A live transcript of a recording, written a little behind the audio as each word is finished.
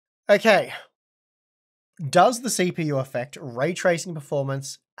Okay. Does the CPU affect ray tracing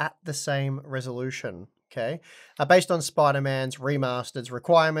performance at the same resolution? Okay. Based on Spider-Man's remastered's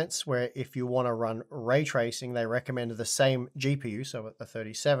requirements, where if you want to run ray tracing, they recommend the same GPU, so at the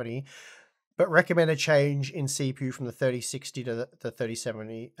 3070, but recommend a change in CPU from the 3060 to the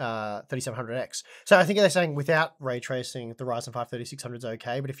 3070, 3700X. So I think they're saying without ray tracing, the Ryzen 5 3600 is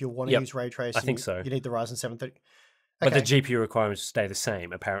okay, but if you want to use ray tracing, I think so. you need the Ryzen 730. But the GPU requirements stay the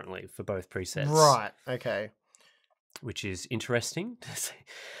same, apparently, for both presets. Right, okay. Which is interesting.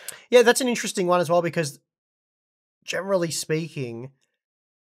 Yeah, that's an interesting one as well, because generally speaking,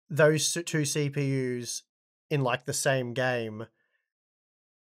 those two CPUs in like the same game,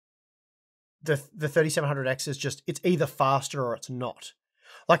 the 3700X is just, it's either faster or it's not.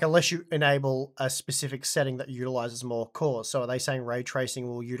 Like, unless you enable a specific setting that utilizes more cores. So are they saying ray tracing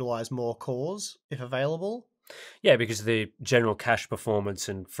will utilize more cores if available? Yeah, because the general cache performance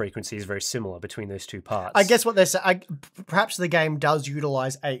and frequency is very similar between those two parts. I guess what they're saying, perhaps the game does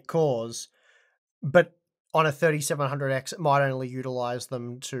utilize 8 cores, but on a 3700X, it might only utilize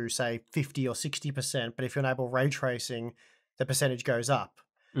them to, say, 50 or 60%. But if you enable ray tracing, the percentage goes up.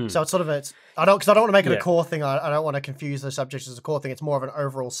 So it's sort of I don't want to make it a core thing. I don't want to confuse the subject as a core thing. It's more of an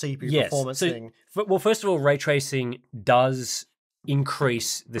overall CPU performance thing. Well, first of all, ray tracing does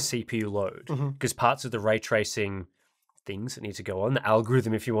increase the CPU load, because parts of the ray tracing things that need to go on, the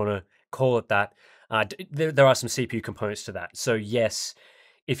algorithm, if you want to call it that, there are some CPU components to that. So yes,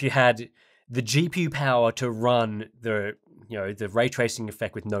 if you had the GPU power to run the ray tracing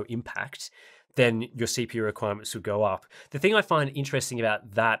effect with no impact, then your CPU requirements would go up. The thing I find interesting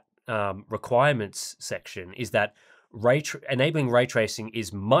about that requirements section is that enabling ray tracing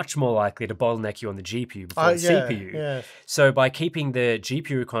is much more likely to bottleneck you on the GPU before the CPU. Yeah. So by keeping the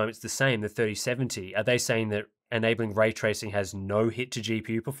GPU requirements the same, the 3070, are they saying that enabling ray tracing has no hit to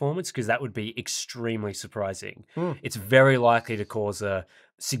GPU performance? Because that would be extremely surprising. It's very likely to cause a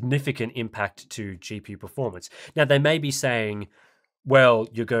significant impact to GPU performance. Now, they may be saying, well,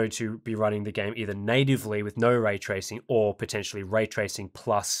 you're going to be running the game either natively with no ray tracing or potentially ray tracing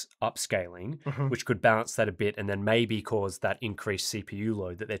plus upscaling, which could balance that a bit and then maybe cause that increased CPU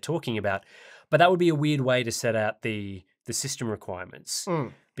load that they're talking about. But that would be a weird way to set out the system requirements,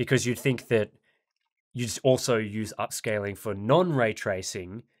 because you'd think that you'd also use upscaling for non-ray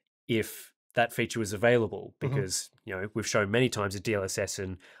tracing if that feature was available, because we've shown many times that DLSS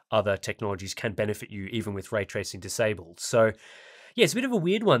and other technologies can benefit you even with ray tracing disabled. So yeah, it's a bit of a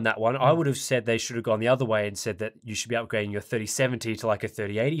weird one, that one. I would have said they should have gone the other way and said that you should be upgrading your 3070 to like a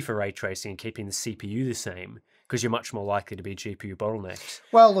 3080 for ray tracing and keeping the CPU the same, because you're much more likely to be GPU bottlenecked.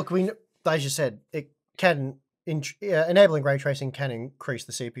 Well, look, as you said, it can enabling ray tracing can increase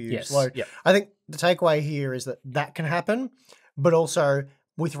the CPU's load. Yep. I think the takeaway here is that can happen, but also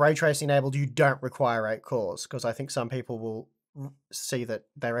with ray tracing enabled, you don't require 8 cores, because I think some people will see that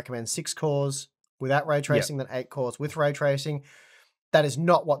they recommend 6 cores without ray tracing, then 8 cores with ray tracing. That is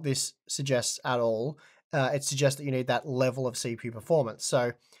not what this suggests at all. It suggests that you need that level of CPU performance.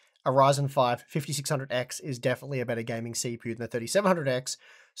 So a Ryzen 5 5600X is definitely a better gaming CPU than the 3700X.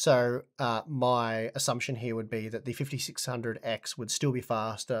 So my assumption here would be that the 5600X would still be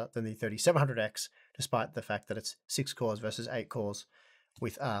faster than the 3700X, despite the fact that it's 6 cores versus 8 cores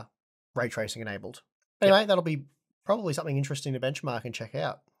with ray tracing enabled. Anyway, that'll be probably something interesting to benchmark and check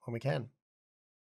out when we can.